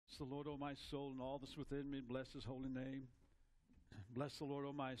the Lord, O my soul, and all that's within me. Bless his holy name. Bless the Lord,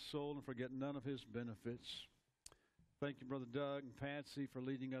 O my soul, and forget none of his benefits. Thank you, Brother Doug and Patsy, for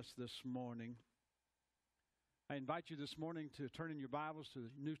leading us this morning. I invite you this morning to turn in your Bibles to the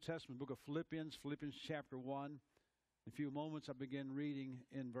New Testament book of Philippians, Philippians chapter 1. In a few moments, I begin reading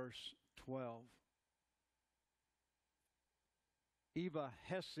in verse 12. Eva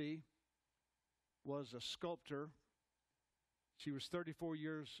Hesse was a sculptor. She was 34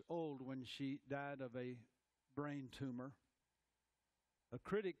 years old when she died of a brain tumor. A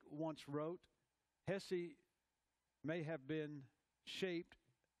critic once wrote, Hesse may have been shaped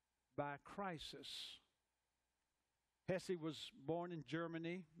by a crisis. Hesse was born in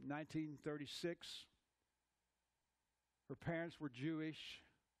Germany in 1936. Her parents were Jewish.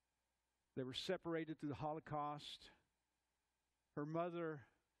 They were separated through the Holocaust. Her mother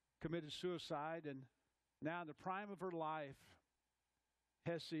committed suicide, and now in the prime of her life,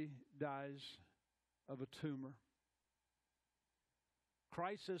 Hesse dies of a tumor.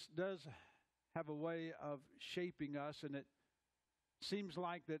 Crisis does have a way of shaping us, and it seems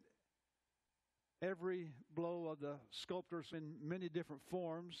like that every blow of the sculptor's in many different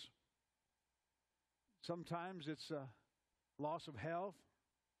forms. Sometimes it's a loss of health,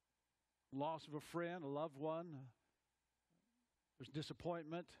 loss of a friend, a loved one. There's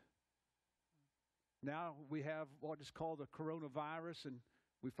disappointment. Now we have what is called the coronavirus, and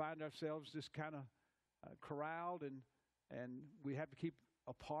we find ourselves just kind of corralled, and we have to keep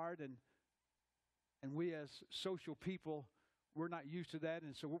apart, and we as social people, we're not used to that,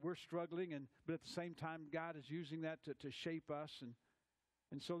 and so we're struggling, but at the same time, God is using that to shape us,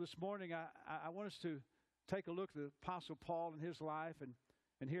 and so this morning I want us to take a look at the Apostle Paul and his life,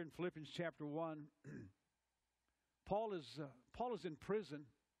 and here in Philippians chapter 1, Paul is in prison,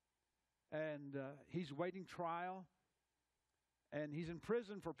 and he's waiting trial, and he's in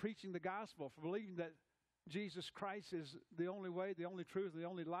prison for preaching the gospel, for believing that Jesus Christ is the only way, the only truth, the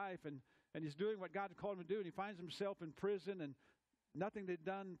only life, and he's doing what God called him to do, and he finds himself in prison, and nothing they'd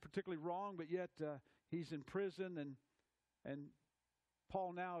done particularly wrong, but yet he's in prison, and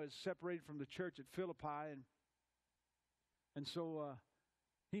Paul now is separated from the church at Philippi, and so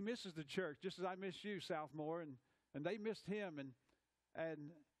he misses the church, just as I miss you, Southmoore, and they missed him, and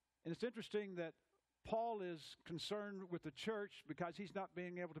it's interesting that Paul is concerned with the church because he's not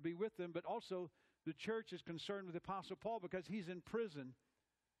being able to be with them, but also the church is concerned with the Apostle Paul because he's in prison.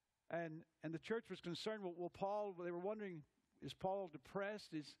 And the church was concerned, well, Paul, they were wondering, is Paul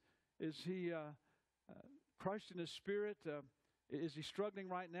depressed? Is he crushed in his spirit? Is he struggling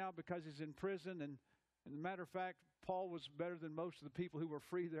right now because he's in prison? And as a matter of fact, Paul was better than most of the people who were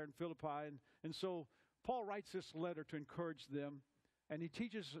free there in Philippi. And so Paul writes this letter to encourage them. And he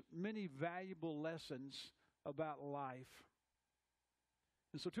teaches many valuable lessons about life.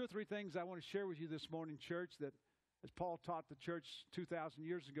 And so 2 or 3 things I want to share with you this morning, church, that as Paul taught the church 2,000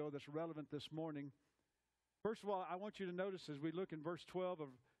 years ago, that's relevant this morning. First of all, I want you to notice as we look in verse 12 of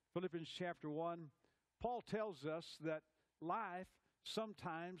Philippians chapter 1, Paul tells us that life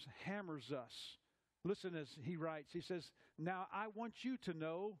sometimes hammers us. Listen as he writes. He says, now I want you to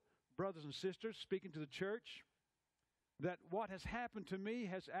know, brothers and sisters, speaking to the church, that what has happened to me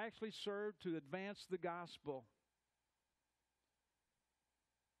has actually served to advance the gospel.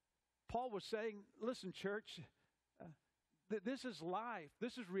 Paul was saying, listen, church, this is life.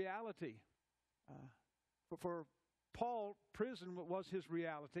 This is reality. For Paul, prison was his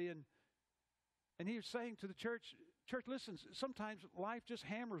reality. And he was saying to the church, listen, sometimes life just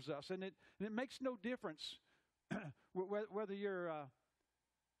hammers us. And it makes no difference whether you're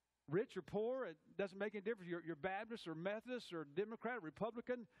rich or poor. It doesn't make any difference. You're Baptist or Methodist or Democrat or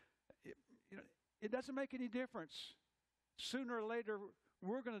Republican. It doesn't make any difference. Sooner or later,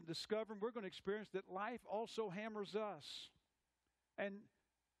 we're going to discover and we're going to experience that life also hammers us. And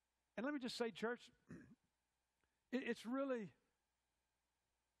let me just say, church, it's really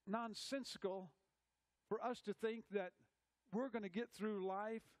nonsensical for us to think that we're going to get through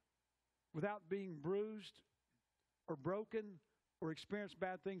life without being bruised or broken or experience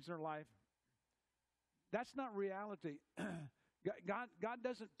bad things in our life. That's not reality. God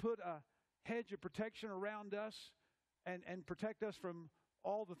doesn't put a hedge of protection around us and protect us from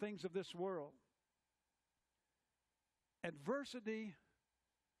all the things of this world. Adversity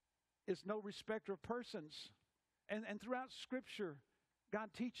is no respecter of persons. And throughout Scripture, God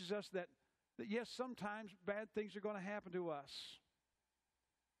teaches us that yes, sometimes bad things are going to happen to us.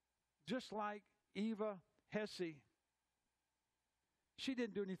 Just like Eva Hesse. She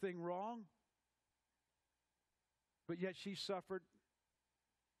didn't do anything wrong, but yet she suffered.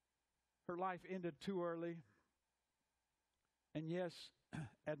 Her life ended too early. And yes,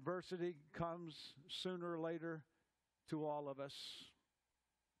 adversity comes sooner or later to all of us.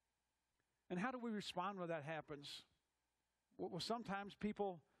 And how do we respond when that happens? Well, sometimes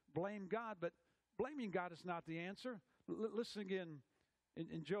people blame God, but blaming God is not the answer. Listen again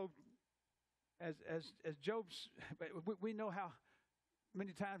in Job, as Job's, we know how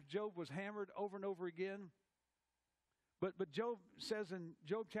many times Job was hammered over and over again. But Job says in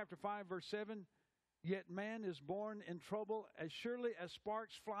Job chapter 5, verse 7, yet man is born in trouble as surely as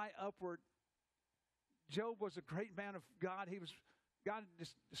sparks fly upward. Job was a great man of God. God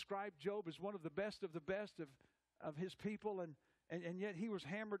described Job as one of the best of his people, and yet he was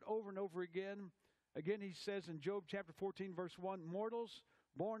hammered over and over again. Again, he says in Job chapter 14, verse 1, mortals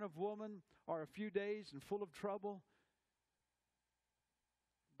born of woman are a few days and full of trouble.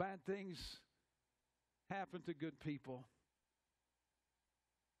 Bad things happen to good people.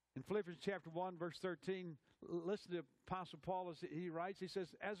 In Philippians chapter 1, verse 13, listen to Apostle Paul as he writes. He says,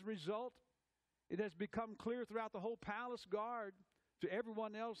 as a result, it has become clear throughout the whole palace guard to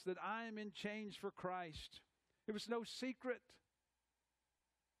everyone else that I am in chains for Christ. It was no secret.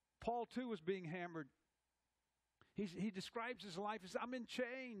 Paul, too, was being hammered. He describes his life as, I'm in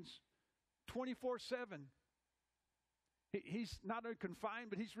chains 24/7. He's not confined,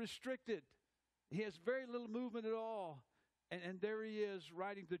 but he's restricted. He has very little movement at all. And there he is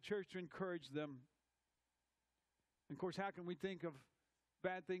writing to the church to encourage them. And of course, how can we think of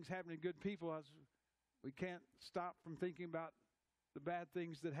bad things happening to good people? We can't stop from thinking about the bad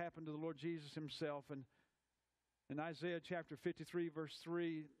things that happened to the Lord Jesus himself. And in Isaiah chapter 53, verse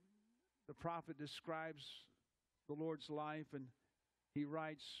 3, the prophet describes the Lord's life, and he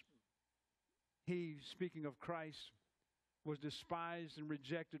writes, he, speaking of Christ, was despised and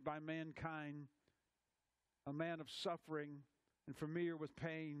rejected by mankind, a man of suffering and familiar with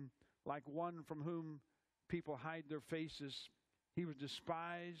pain, like one from whom people hide their faces. He was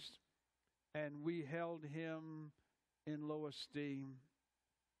despised, and we held him in low esteem.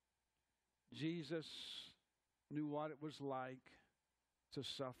 Jesus knew what it was like to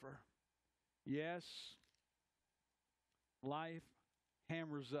suffer. Yes, life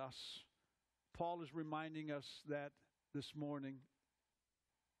hammers us. Paul is reminding us that this morning.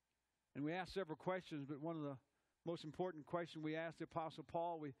 And we asked several questions, but one of the most important questions we asked the Apostle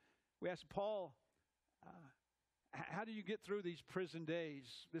Paul, we asked Paul, how do you get through these prison days,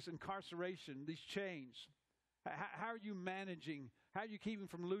 this incarceration, these chains? How are you managing? How are you keeping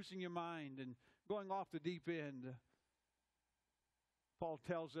from losing your mind and going off the deep end? Paul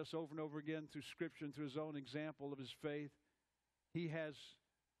tells us over and over again through Scripture and through his own example of his faith, he has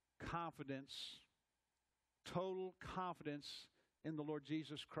confidence, total confidence in the Lord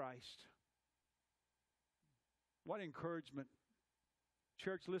Jesus Christ. What encouragement.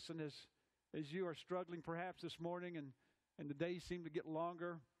 Church, listen, as you are struggling perhaps this morning and the days seem to get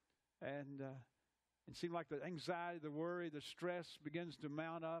longer and it seems like the anxiety, the worry, the stress begins to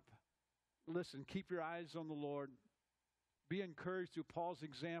mount up. Listen, keep your eyes on the Lord. Be encouraged through Paul's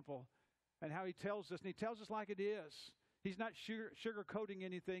example and how he tells us, and he tells us like it is. He's not sugarcoating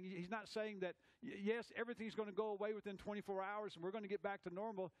anything. He's not saying that, yes, everything's going to go away within 24 hours and we're going to get back to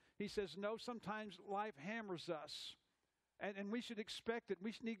normal. He says, no, sometimes life hammers us. And we should expect it.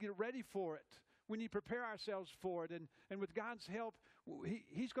 We need to get ready for it. We need to prepare ourselves for it. And with God's help,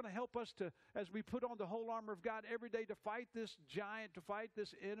 He's going to help us to, as we put on the whole armor of God every day to fight this giant, to fight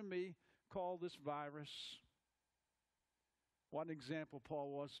this enemy called this virus. What an example Paul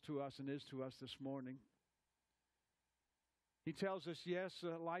was to us and is to us this morning. He tells us, yes,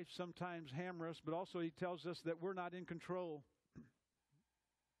 life sometimes hammers us, but also he tells us that we're not in control.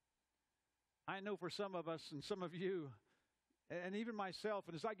 I know for some of us and some of you, and even myself,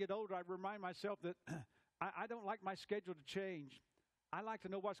 and as I get older, I remind myself that I don't like my schedule to change. I like to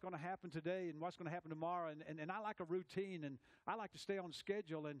know what's going to happen today and what's going to happen tomorrow, and I like a routine, and I like to stay on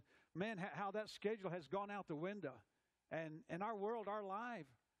schedule. And man, how that schedule has gone out the window. And our world, our life,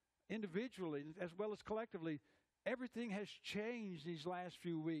 individually as well as collectively, everything has changed these last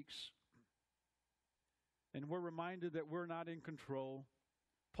few weeks. And we're reminded that we're not in control.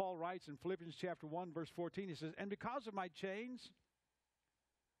 Paul writes in Philippians chapter 1, verse 14, he says, and because of my chains,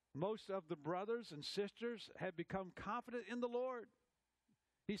 most of the brothers and sisters have become confident in the Lord.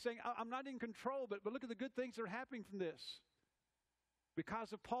 He's saying, I'm not in control, but look at the good things that are happening from this.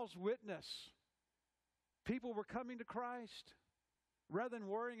 Because of Paul's witness, people were coming to Christ rather than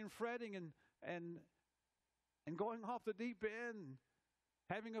worrying and fretting and going off the deep end,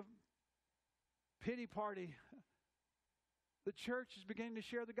 having a pity party. The church is beginning to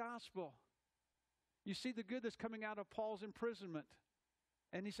share the gospel. You see the good that's coming out of Paul's imprisonment.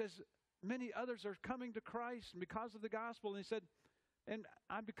 And he says, many others are coming to Christ because of the gospel. And he said, And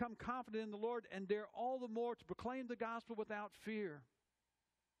I become confident in the Lord and dare all the more to proclaim the gospel without fear.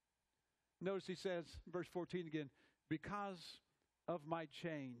 Notice he says, verse 14 again, because of my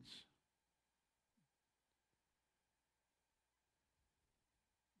chains.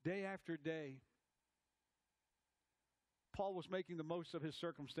 Day after day, Paul was making the most of his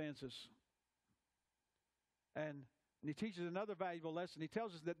circumstances. And he teaches another valuable lesson. He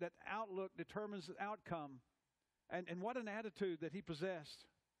tells us that outlook determines the outcome. And what an attitude that he possessed.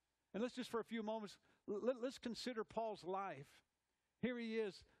 And let's just for a few moments, let's consider Paul's life. Here he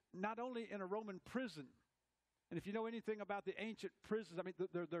is, not only in a Roman prison. And if you know anything about the ancient prisons, I mean,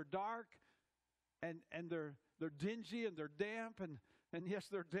 they're dark and they're dingy and they're damp and yes,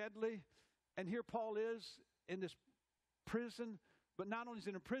 they're deadly. And here Paul is in this prison, but not only is he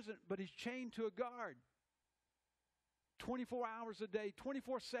in a prison, but he's chained to a guard. 24 hours a day,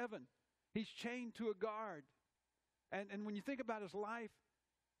 24/7. He's chained to a guard. And when you think about his life,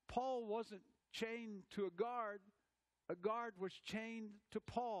 Paul wasn't chained to a guard was chained to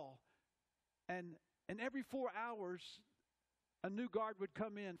Paul. And every 4 hours, a new guard would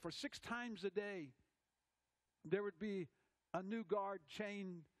come in. For 6 times a day, there would be a new guard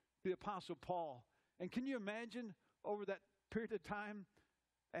chained to the Apostle Paul. And can you imagine over that period of time?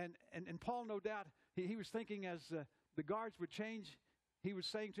 And Paul, no doubt, he was thinking as the guards would change, he was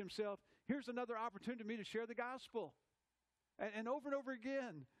saying to himself, here's another opportunity for me to share the gospel. And over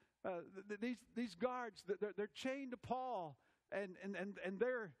again, these guards, they're chained to Paul, and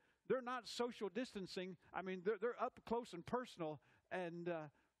they're not social distancing. I mean, they're up close and personal, and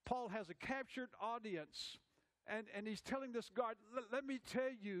Paul has a captured audience. And he's telling this guard, let me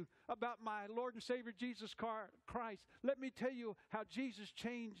tell you about my Lord and Savior Jesus Christ. Let me tell you how Jesus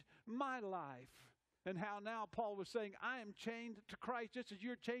changed my life. And how now Paul was saying, I am chained to Christ just as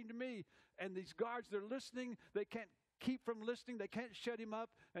you're chained to me. And these guards, they're listening. They can't keep from listening. They can't shut him up.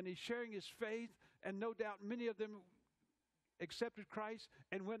 And he's sharing his faith. And no doubt many of them accepted Christ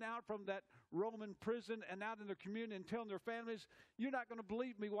and went out from that Roman prison and out in their community and telling their families, you're not going to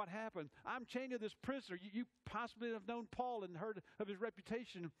believe me what happened. I'm chained to this prisoner. You possibly have known Paul and heard of his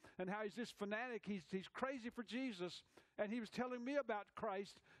reputation and how he's this fanatic. He's crazy for Jesus. And he was telling me about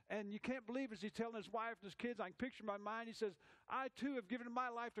Christ. And you can't believe as he's telling his wife and his kids, I can picture in my mind, he says, I too have given my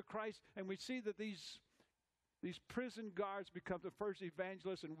life to Christ. And we see that these prison guards become the first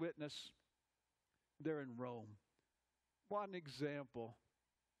evangelists and witness. They're in Rome. What an example.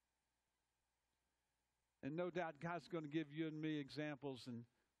 And no doubt God's going to give you and me examples and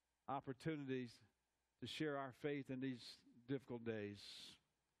opportunities to share our faith in these difficult days.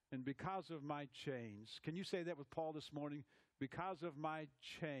 And because of my chains, can you say that with Paul this morning? Because of my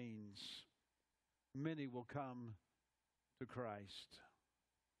chains, many will come to Christ.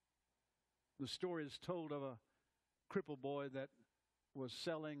 The story is told of a crippled boy that was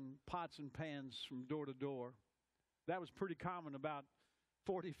selling pots and pans from door to door. That was pretty common about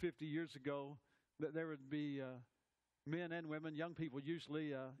 40, 50 years ago, that there would be men and women, young people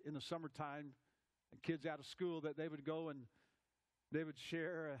usually in the summertime, kids out of school, that they would go and they would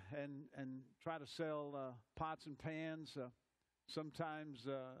share and try to sell pots and pans, sometimes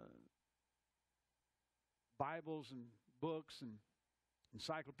Bibles and books and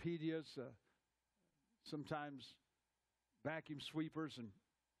encyclopedias, sometimes vacuum sweepers.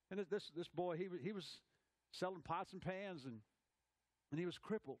 And this boy, he was selling pots and pans, and he was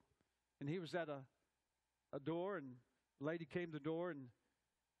crippled. And he was at a door, and a lady came to the door, and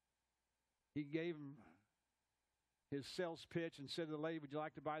he gave him his sales pitch and said to the lady, would you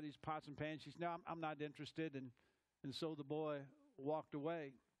like to buy these pots and pans? She said, no, I'm not interested. And so the boy walked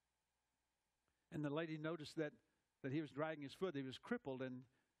away. And the lady noticed that he was dragging his foot. He was crippled, and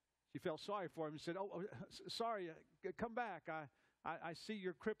she felt sorry for him and said, oh, sorry, come back. I see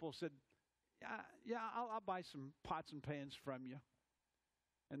you're crippled. Said, yeah, I'll buy some pots and pans from you.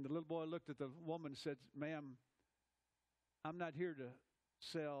 And the little boy looked at the woman and said, ma'am, I'm not here to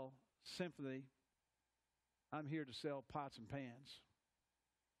sell symphony. I'm here to sell pots and pans.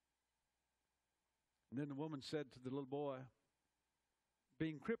 And then the woman said to the little boy,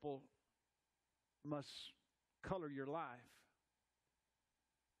 being crippled must color your life.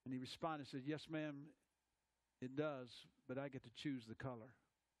 And he responded and said, yes, ma'am, it does, but I get to choose the color.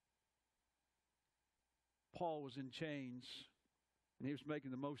 Paul was in chains, and he was making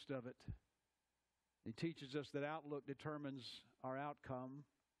the most of it. He teaches us that outlook determines our outcome.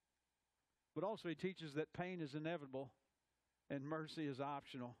 But also he teaches that pain is inevitable and mercy is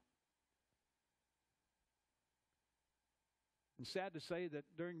optional. And sad to say that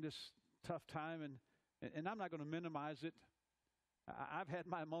during this tough time, and I'm not going to minimize it, I've had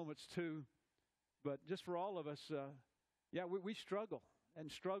my moments too, but just for all of us, Yeah, we struggle,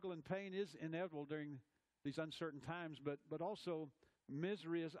 and struggle and pain is inevitable during these uncertain times, but also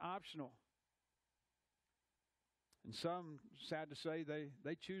misery is optional. And some, sad to say,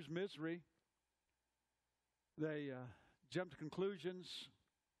 they choose misery. They jump to conclusions.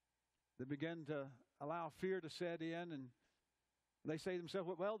 They begin to allow fear to set in, and they say to themselves,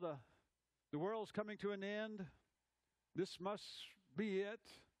 well, the world's coming to an end. This must be it.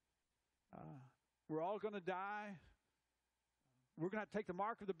 We're all going to die. We're going to have to take the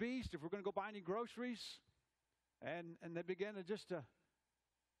mark of the beast if we're going to go buy any groceries. And they begin to just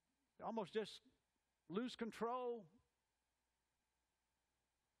almost just lose control.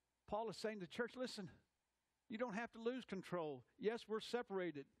 Paul is saying to the church, listen, you don't have to lose control. Yes, we're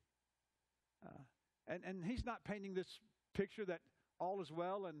separated. And he's not painting this picture that all is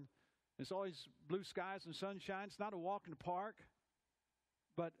well and it's always blue skies and sunshine. It's not a walk in the park.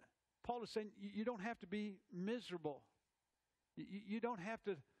 But Paul is saying you don't have to be miserable. You don't have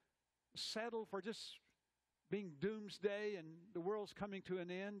to settle for just being doomsday and the world's coming to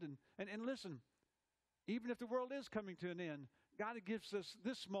an end. And listen, even if the world is coming to an end, God gives us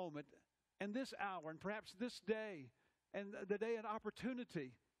this moment and this hour and perhaps this day and the day an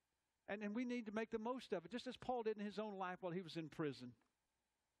opportunity. And we need to make the most of it, just as Paul did in his own life while he was in prison.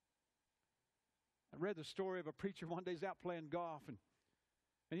 I read the story of a preacher one day. He's out playing golf, and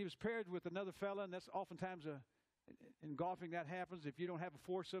he was paired with another fella, and that's oftentimes in golfing that happens. If you don't have a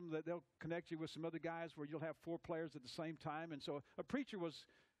foursome, that they'll connect you with some other guys where you'll have four players at the same time. And so a preacher was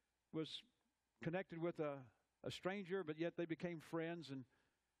connected with a stranger, but yet they became friends,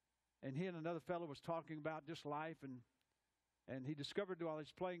 and he and another fellow was talking about just life, and he discovered while he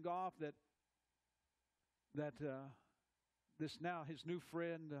was playing golf that this now his new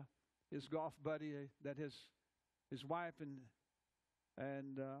friend, his golf buddy, that his wife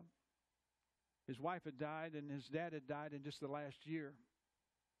and his wife had died, and his dad had died in just the last year.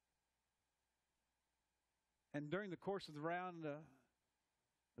 And during the course of the round,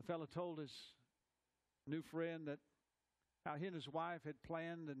 the fellow told his new friend that how he and his wife had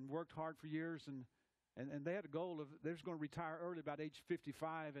planned and worked hard for years, and they had a goal of they was going to retire early, about age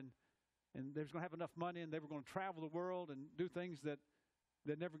 55, and they was going to have enough money, and they were going to travel the world and do things that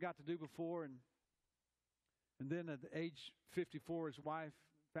they never got to do before. And then at age 54, his wife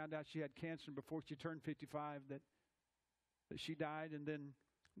found out she had cancer, and before she turned 55, that she died, and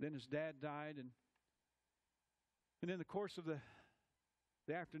then his dad died, and in the course of the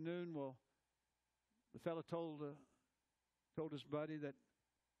afternoon, well, the fellow told his buddy that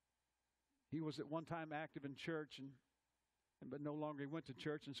he was at one time active in church, but no longer he went to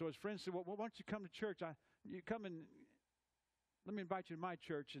church. And so his friend said, well, why don't you come to church? You come and let me invite you to my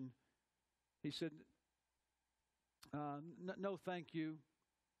church. And he said, no, thank you.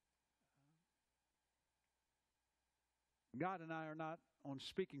 God and I are not on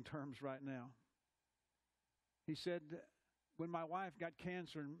speaking terms right now. He said, when my wife got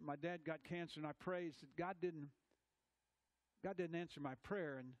cancer and my dad got cancer and I prayed, said, God didn't answer my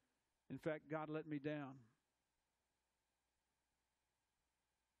prayer. And in fact, God let me down.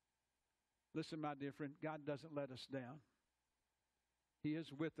 Listen, my dear friend, God doesn't let us down. He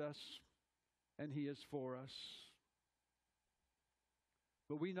is with us and He is for us.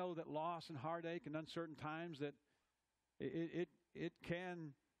 But we know that loss and heartache and uncertain times, that it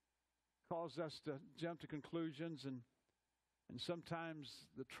can cause us to jump to conclusions, and sometimes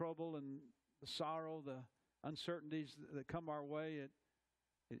the trouble and the sorrow, the uncertainties that come our way,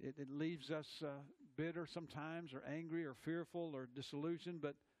 it leaves us bitter sometimes, or angry, or fearful, or disillusioned.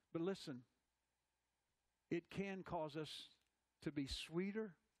 But listen, it can cause us to be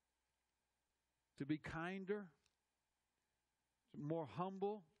sweeter, to be kinder, more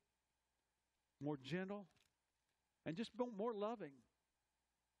humble, more gentle, and just more loving.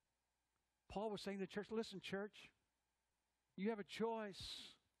 Paul was saying to the church, listen, church, you have a choice.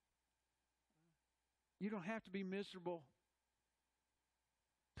 You don't have to be miserable.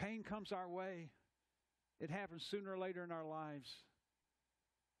 Pain comes our way. It happens sooner or later in our lives.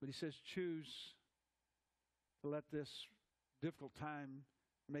 But he says, choose to let this difficult time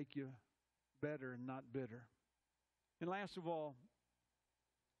make you better and not bitter. And last of all,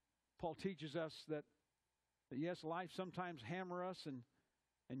 Paul teaches us that yes, life sometimes hammers us,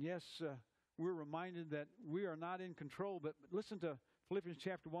 and yes, we're reminded that we are not in control. But listen to Philippians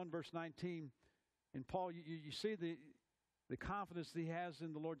chapter 1, verse 19. And Paul, you see the confidence that he has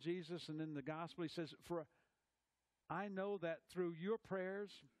in the Lord Jesus and in the gospel. He says, for I know that through your prayers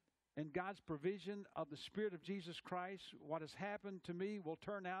and God's provision of the Spirit of Jesus Christ, what has happened to me will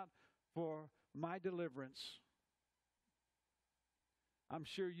turn out for my deliverance. I'm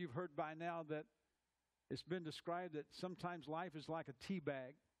sure you've heard by now that It's been described that sometimes life is like a tea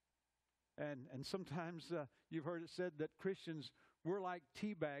bag. And sometimes you've heard it said that Christians, we're like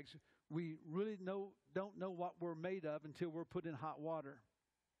tea bags. We really don't know what we're made of until we're put in hot water.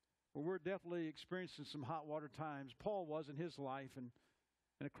 Well, we're definitely experiencing some hot water times. Paul was in his life. And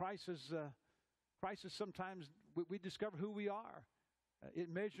in a crisis sometimes we discover who we are. It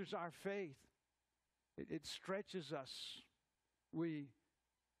measures our faith. It stretches us. We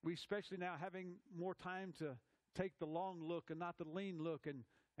especially now having more time to take the long look and not the lean look, and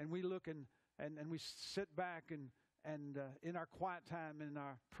we look and we sit back and in our quiet time, in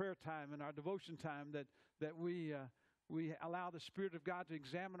our prayer time, in our devotion time, that we allow the Spirit of God to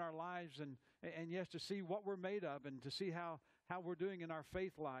examine our lives and yes, to see what we're made of and to see how we're doing in our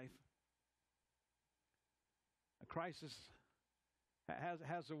faith life. A crisis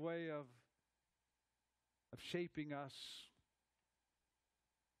has a way of shaping us,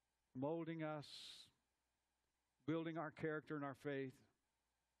 molding us, building our character and our faith.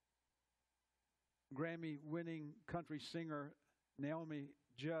 Grammy-winning country singer Naomi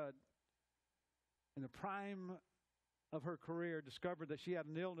Judd, in the prime of her career, discovered that she had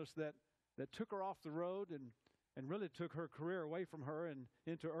an illness that took her off the road and really took her career away from her and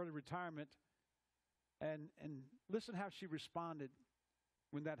into early retirement. And listen how she responded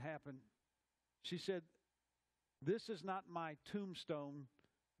when that happened. She said, "This is not my tombstone.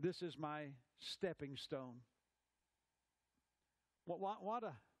 This is my stepping stone." What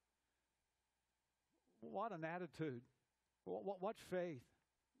an attitude. What faith.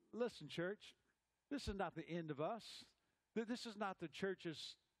 Listen, church, this is not the end of us. This is not the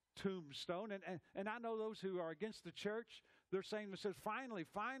church's tombstone. And I know those who are against the church, they're saying, finally,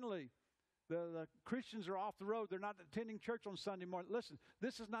 the Christians are off the road. They're not attending church on Sunday morning. Listen,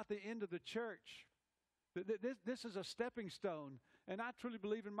 this is not the end of the church. This is a stepping stone. And I truly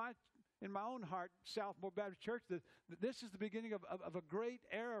believe in my own heart, Southmoore Baptist Church, that this is the beginning of a great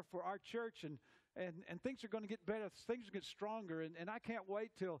era for our church, and things are going to get better. Things will get stronger, and I can't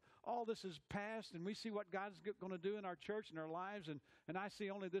wait till all this is past and we see what God's going to do in our church and our lives, and I see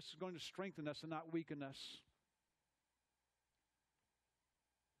only this is going to strengthen us and not weaken us.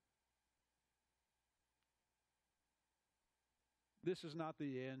 This is not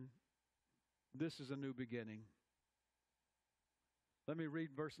the end. This is a new beginning. Let me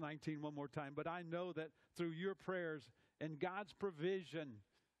read verse 19 one more time. "But I know that through your prayers and God's provision,"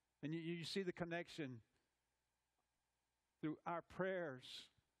 and you see the connection, through our prayers,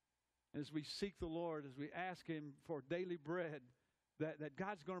 as we seek the Lord, as we ask Him for daily bread, that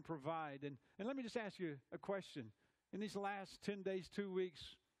God's going to provide. And let me just ask you a question. In these last 10 days, 2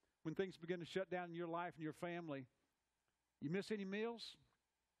 weeks, when things begin to shut down in your life and your family, you miss any meals?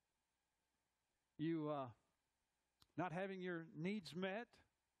 You not having your needs met?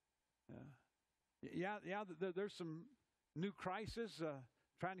 There's some new crisis,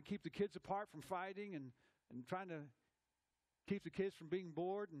 trying to keep the kids apart from fighting and trying to keep the kids from being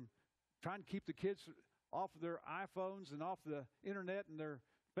bored and trying to keep the kids off of their iPhones and off the internet and their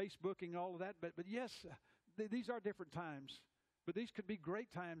Facebooking and all of that. But yes, these are different times. But these could be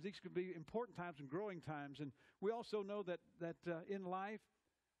great times. These could be important times and growing times. And we also know that in life,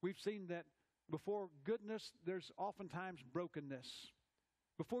 we've seen that before goodness, there's oftentimes brokenness.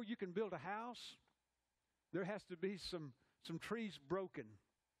 Before you can build a house, there has to be some trees broken.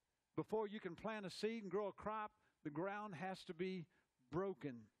 Before you can plant a seed and grow a crop, the ground has to be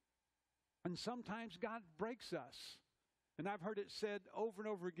broken. And sometimes God breaks us. And I've heard it said over and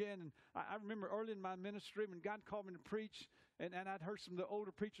over again. And I remember early in my ministry when God called me to preach, and I'd heard some of the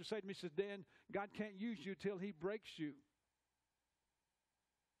older preachers say to me, he says, "Dan, God can't use you till He breaks you."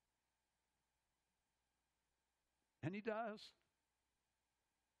 And He does.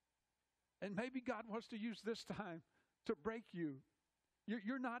 And maybe God wants to use this time to break you.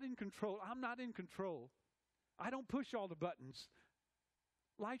 You're not in control. I'm not in control. I don't push all the buttons.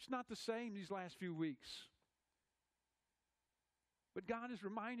 Life's not the same these last few weeks. But God is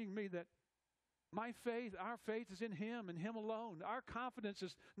reminding me that my faith, our faith is in Him and Him alone. Our confidence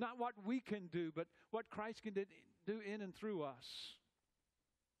is not what we can do, but what Christ can do in and through us.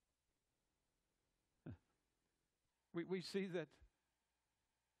 We see that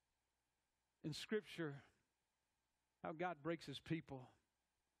in Scripture, how God breaks His people.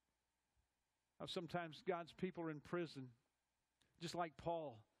 How sometimes God's people are in prison, just like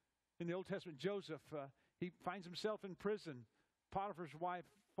Paul. In the Old Testament, Joseph, he finds himself in prison. Potiphar's wife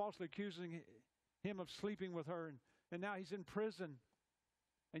falsely accusing him of sleeping with her, and now he's in prison.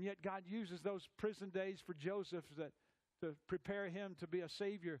 And yet God uses those prison days for Joseph to prepare him to be a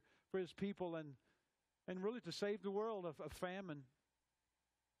savior for His people and really to save the world of famine.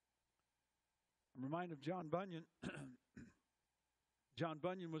 I'm reminded of John Bunyan. John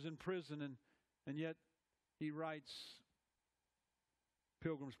Bunyan was in prison, and yet he writes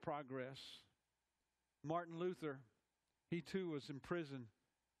Pilgrim's Progress. Martin Luther, he too was in prison,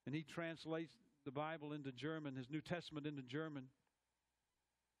 and he translates the Bible into German, his New Testament into German.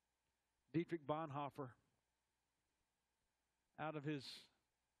 Dietrich Bonhoeffer, out of his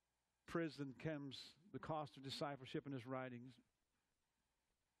prison comes The Cost of Discipleship in his writings.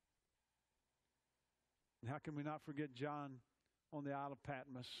 And how can we not forget John on the Isle of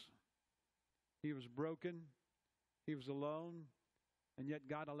Patmos? He was broken, he was alone, and yet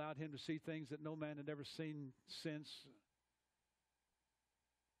God allowed him to see things that no man had ever seen since.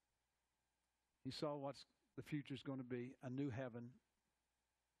 He saw what the future is going to be, a new heaven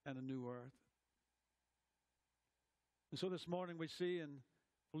and a new earth. And so this morning we see in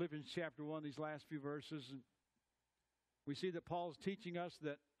Philippians chapter 1, these last few verses, we see that Paul's teaching us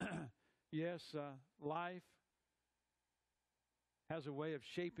that, yes, life has a way of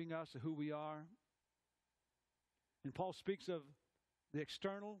shaping us, of who we are. And Paul speaks of the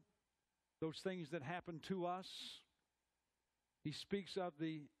external, those things that happen to us. He speaks of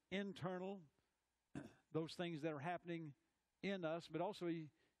the internal, those things that are happening in us, but also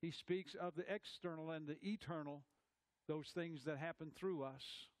he speaks of the external and the eternal, those things that happen through us.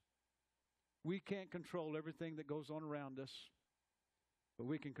 We can't control everything that goes on around us, but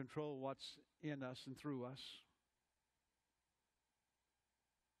we can control what's in us and through us.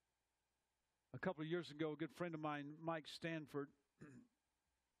 A couple of years ago, a good friend of mine, Mike Stanford,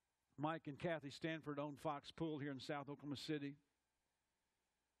 Mike and Kathy Stanford owned Fox Pool here in South Oklahoma City.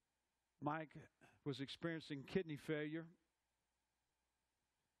 Mike was experiencing kidney failure.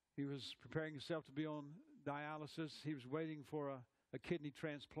 He was preparing himself to be on dialysis. He was waiting for a kidney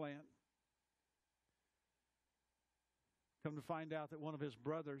transplant. Come to find out that one of his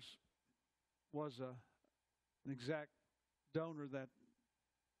brothers was an exact donor, that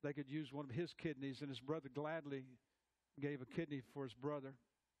they could use one of his kidneys, and his brother gladly gave a kidney for his brother.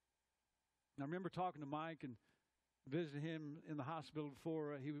 And I remember talking to Mike and visiting him in the hospital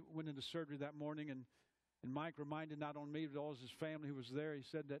before he went into surgery that morning, and Mike reminded not only me, but all his family who was there, he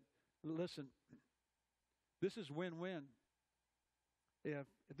said that, listen, this is win-win. If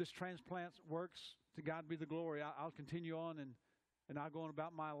this transplant works, to God be the glory. I'll continue on and I'll go on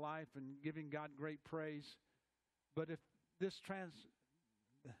about my life and giving God great praise. But if this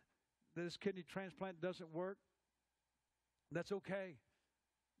kidney transplant doesn't work, that's okay,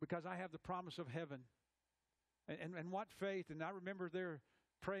 because I have the promise of heaven. And what faith. And I remember there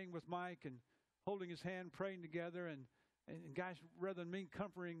praying with Mike and holding his hand, praying together, and guys, rather than me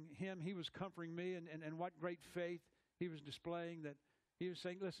comforting him, he was comforting me, and what great faith he was displaying, that he was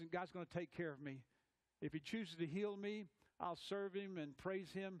saying, listen, God's going to take care of me. If he chooses to heal me, I'll serve him and praise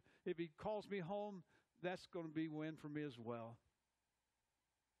him. If he calls me home, that's going to be a win for me as well.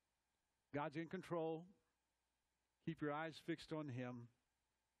 God's in control. Keep your eyes fixed on him.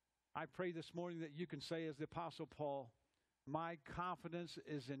 I pray this morning that you can say, as the Apostle Paul, my confidence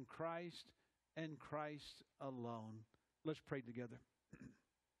is in Christ and Christ alone. Let's pray together.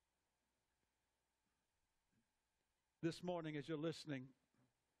 This morning, as you're listening,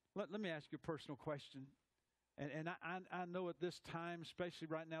 let me ask you a personal question. And I know at this time, especially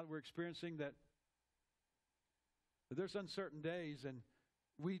right now that we're experiencing, that there's uncertain days, and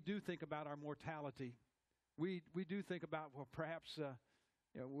we do think about our mortality. We do think about, well, perhaps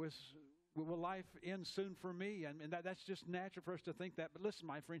will life end soon for me? And that's just natural for us to think that. But listen,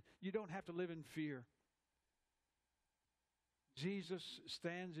 my friend, you don't have to live in fear. Jesus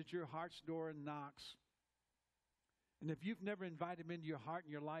stands at your heart's door and knocks. And if you've never invited him into your heart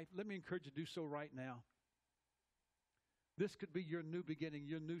and your life, let me encourage you to do so right now. This could be your new beginning,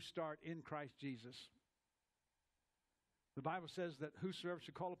 your new start in Christ Jesus. The Bible says that whosoever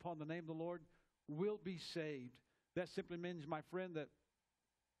should call upon the name of the Lord will be saved. That simply means, my friend, that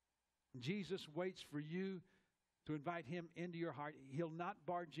Jesus waits for you to invite him into your heart. He'll not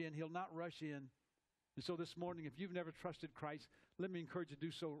barge in. He'll not rush in. And so this morning, if you've never trusted Christ, let me encourage you to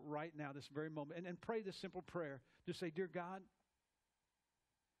do so right now, this very moment. And pray this simple prayer. Just say, dear God,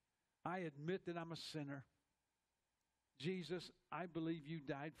 I admit that I'm a sinner. Jesus, I believe you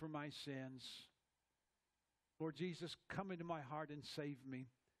died for my sins. Lord Jesus, come into my heart and save me.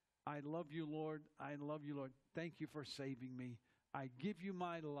 I love you, Lord. I love you, Lord. Thank you for saving me. I give you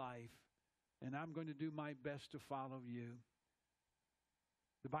my life, and I'm going to do my best to follow you.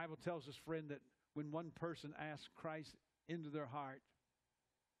 The Bible tells us, friend, that when one person asks Christ into their heart,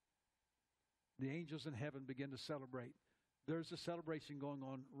 the angels in heaven begin to celebrate. There's a celebration going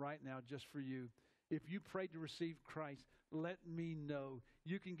on right now just for you. If you prayed to receive Christ, let me know.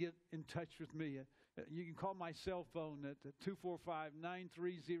 You can get in touch with me. You can call my cell phone at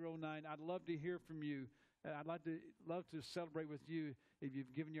 245-9309. I'd love to hear from you. I'd love to celebrate with you if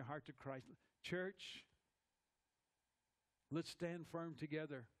you've given your heart to Christ. Church, let's stand firm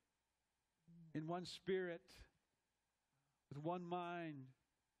together in one spirit, with one mind,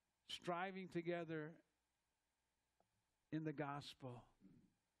 striving together in the gospel.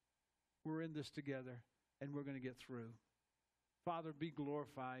 We're in this together, and we're going to get through. Father, be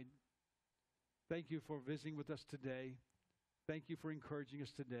glorified. Thank you for visiting with us today. Thank you for encouraging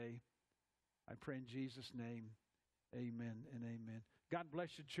us today. I pray in Jesus' name, amen and amen. God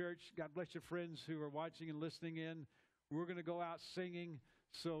bless you, church. God bless your friends who are watching and listening in. We're going to go out singing.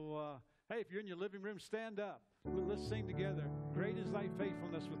 So, hey, if you're in your living room, stand up. Let's sing together. Great is thy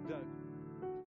faithfulness with Doug.